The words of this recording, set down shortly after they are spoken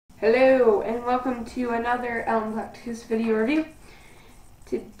Hello and welcome to another Galacticus video review.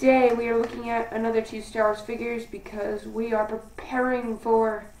 Today we are looking at another two Star Wars figures because we are preparing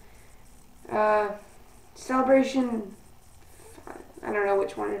for Celebration. I don't know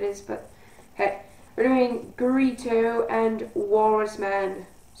which one it is, but hey, we're doing Greedo and Walrus Man,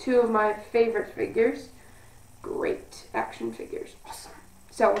 two of my favorite figures. Great action figures, awesome.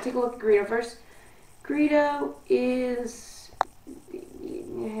 So we'll take a look at Greedo first. Greedo is...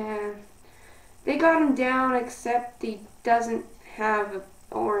 yeah, they got him down, except he doesn't have an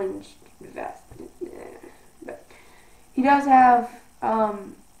orange vest. But he does have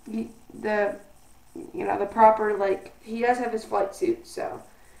the proper, like, he does have his flight suit, so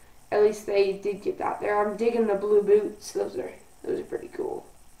at least they did get that there. I'm digging the blue boots. Those are pretty cool.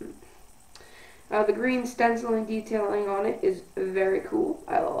 The green stenciling detailing on it is very cool.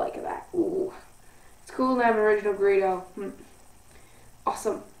 I like that. Ooh, it's cool to have an original Greedo.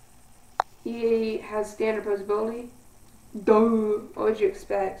 Awesome. He has standard posability. Duh. What would you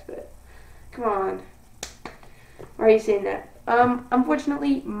expect? But come on. Why are you saying that?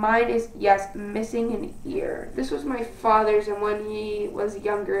 Unfortunately, mine is, yes, missing an ear. This was my father's, and when he was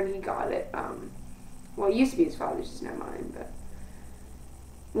younger and he got it, well, it used to be his father's, it's not mine, but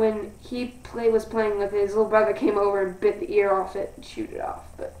when he was playing with his little brother, came over and bit the ear off it and chewed it off.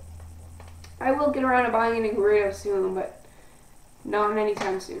 But I will get around to buying a new Greedo soon, but not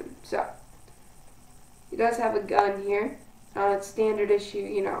anytime soon. So he does have a gun here. It's standard issue,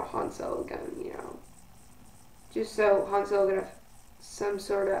 you know, Han Solo gun, you know. Just so Han Solo can have some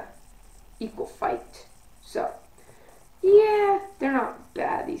sort of equal fight. So, yeah, they're not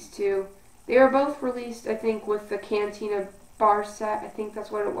bad, these two. They were both released, I think, with the Cantina bar set. I think that's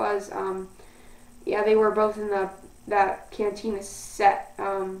what it was. Yeah, they were both in that Cantina set,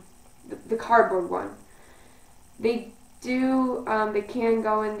 the cardboard one. They can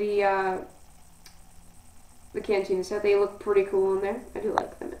go in the Cantina set. They look pretty cool in there. I do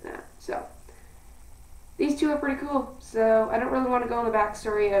like them in that. So these two are pretty cool. So I don't really want to go in the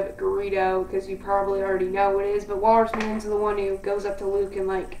backstory of Greedo because you probably already know what it is. But Walrus Man's the one who goes up to Luke and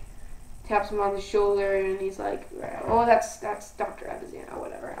like taps him on the shoulder, and he's like, "Oh, that's Dr. Abizano,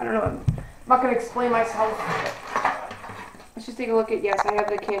 whatever." I don't know. I'm not gonna explain myself. Let's just take a look at. Yes, I have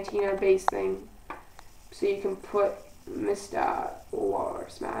the Cantina base thing, so you can put Mr.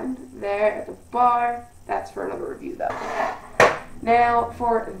 Walrus Man there at the bar. That's for another review though. Now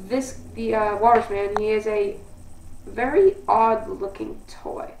for the Walrus Man, he is a very odd looking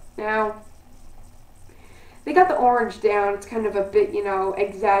toy. Now they got the orange down. It's kind of a bit, you know,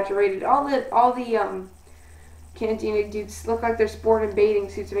 exaggerated. All the Cantina dudes look like they're sporting bathing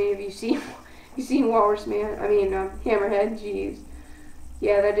suits. I mean, have you seen Walrus Man? I mean, Hammerhead. Jeez,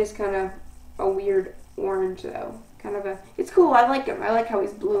 yeah, that is kind of a weird orange though. It's cool. I like him. I like how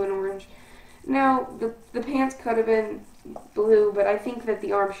he's blue and orange. Now, the pants could have been blue, but I think that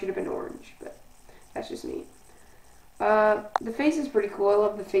the arm should have been orange, but that's just me. The face is pretty cool. I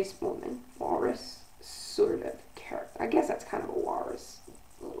love the face woman. Walrus, sort of character. I guess that's kind of a walrus.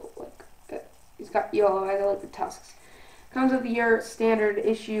 A little, like, that. He's got yellow eyes. I like the tusks. Comes with your standard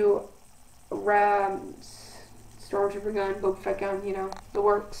issue Stormtrooper gun, Boba Fett gun, you know, the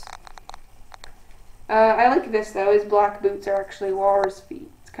works. I like this though. His black boots are actually walrus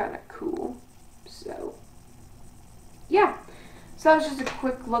feet. It's kind of cool. So, yeah. So that was just a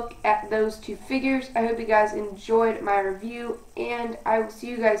quick look at those two figures. I hope you guys enjoyed my review, and I will see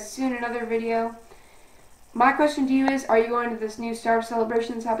you guys soon in another video. My question to you is, are you going to this new Star Wars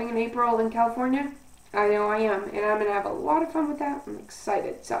celebration that's happening in April in California? I know I am, and I'm going to have a lot of fun with that. I'm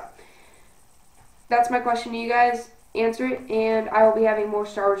excited. So, that's my question to you guys. Answer it, and I will be having more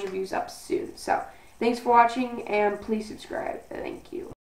Star Wars reviews up soon. So, thanks for watching, and please subscribe. Thank you.